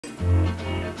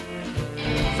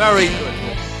Very good.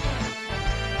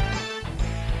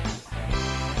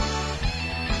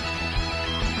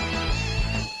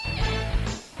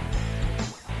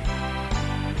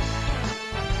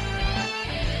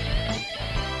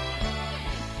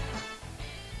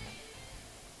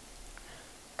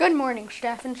 Good morning,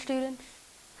 staff and students.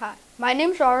 Hi, my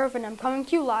name's Arav and I'm coming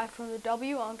to you live from the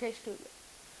WLK studio.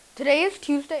 Today is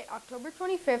Tuesday, October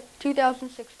 25th,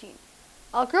 2016.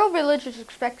 Elk Grove Village is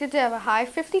expected to have a high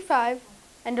 55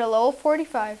 and a low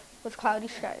 45 with cloudy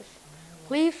skies.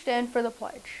 Please stand for the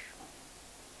pledge.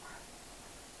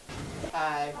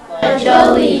 I pledge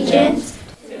allegiance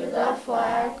to the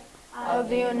flag of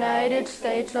the United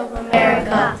States of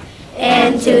America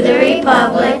and to the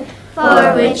republic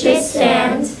for which it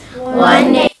stands,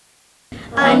 one nation,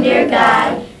 under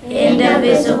God,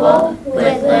 indivisible,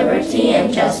 with liberty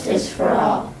and justice for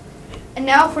all. And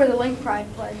now for the Link Pride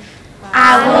Pledge.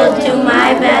 I will do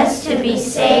my best to be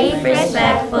safe,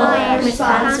 respectful, and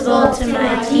responsible to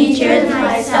my teachers,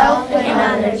 myself,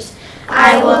 and others.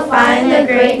 I will find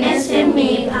the greatness in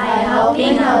me by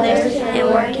helping others and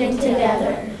working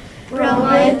together.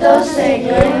 Prometo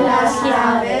seguir las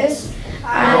llaves.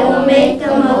 I will make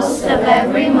the most of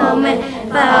every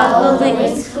moment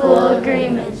following school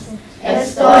agreements.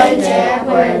 Estoy de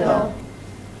acuerdo.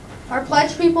 Our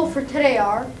pledge people for today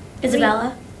are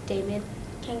Isabella, David,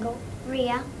 Kingle,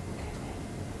 Rhea.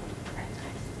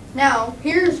 Now,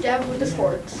 here's Deb with the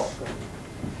sports.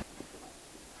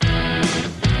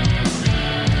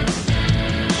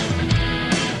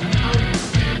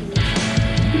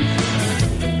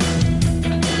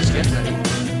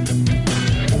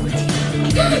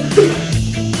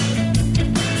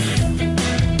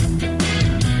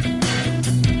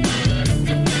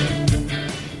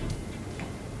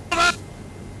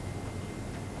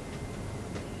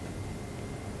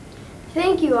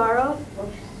 Thank you, Aro.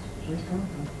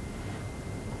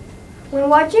 When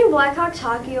watching Blackhawks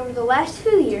hockey over the last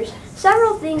few years,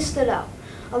 several things stood out.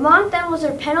 Among them was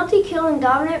their penalty kill and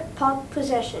dominant puck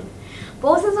possession.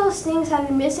 Both of those things have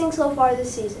been missing so far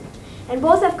this season, and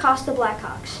both have cost the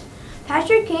Blackhawks.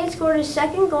 Patrick Kane scored his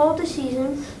second goal of the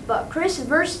season, but Chris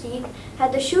Versteeg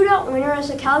had the shootout winner as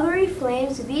the Calgary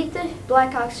Flames beat the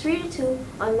Blackhawks 3-2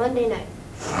 on Monday night.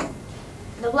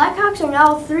 The Blackhawks are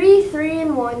now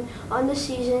 3-1 on the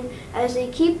season as they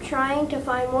keep trying to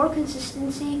find more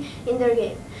consistency in their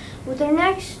game. With their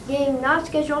next game not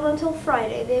scheduled until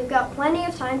Friday, they've got plenty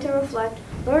of time to reflect,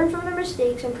 learn from their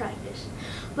mistakes, and practice.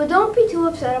 But don't be too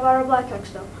upset about our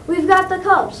Blackhawks though. We've got the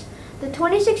Cubs. The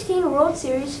 2016 World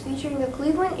Series featuring the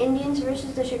Cleveland Indians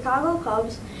versus the Chicago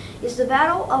Cubs is the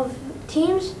battle of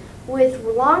teams with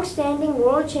long-standing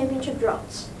World Championship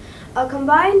droughts. A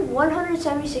combined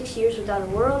 176 years without a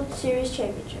World Series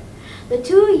championship. The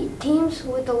two teams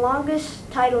with the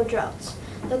longest title droughts.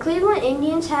 The Cleveland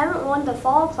Indians haven't won the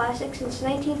Fall Classic since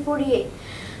 1948.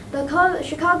 The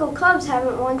Chicago Cubs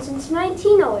haven't won since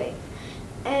 1908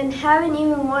 and haven't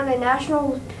even won a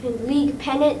National League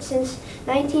pennant since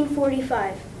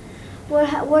 1945.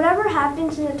 Whatever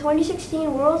happens in the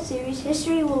 2016 World Series,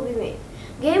 history will be made.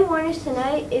 Game 1 is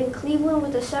tonight in Cleveland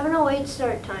with a 7:08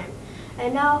 start time.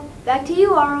 And now, back to you,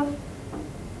 Arav.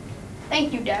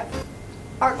 Thank you, Deb.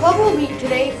 Our club will meet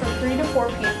today from 3 to 4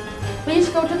 p.m. Please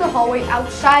go to the hallway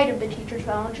outside of the Teacher's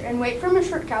Lounge and wait for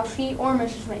Mr. Rutkowski or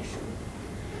Mrs. Mason.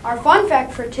 Our fun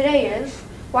fact for today is,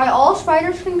 while all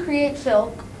spiders can create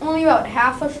silk, only about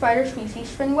half of spider species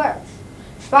spin webs.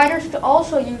 Spiders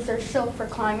also use their silk for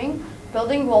climbing,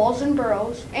 building walls and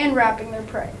burrows, and wrapping their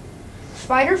prey.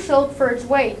 Spider silk, for its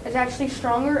weight, is actually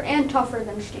stronger and tougher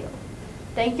than steel.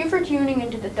 Thank you for tuning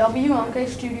into the WLK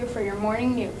studio for your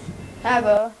morning news. Have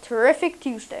a terrific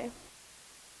Tuesday.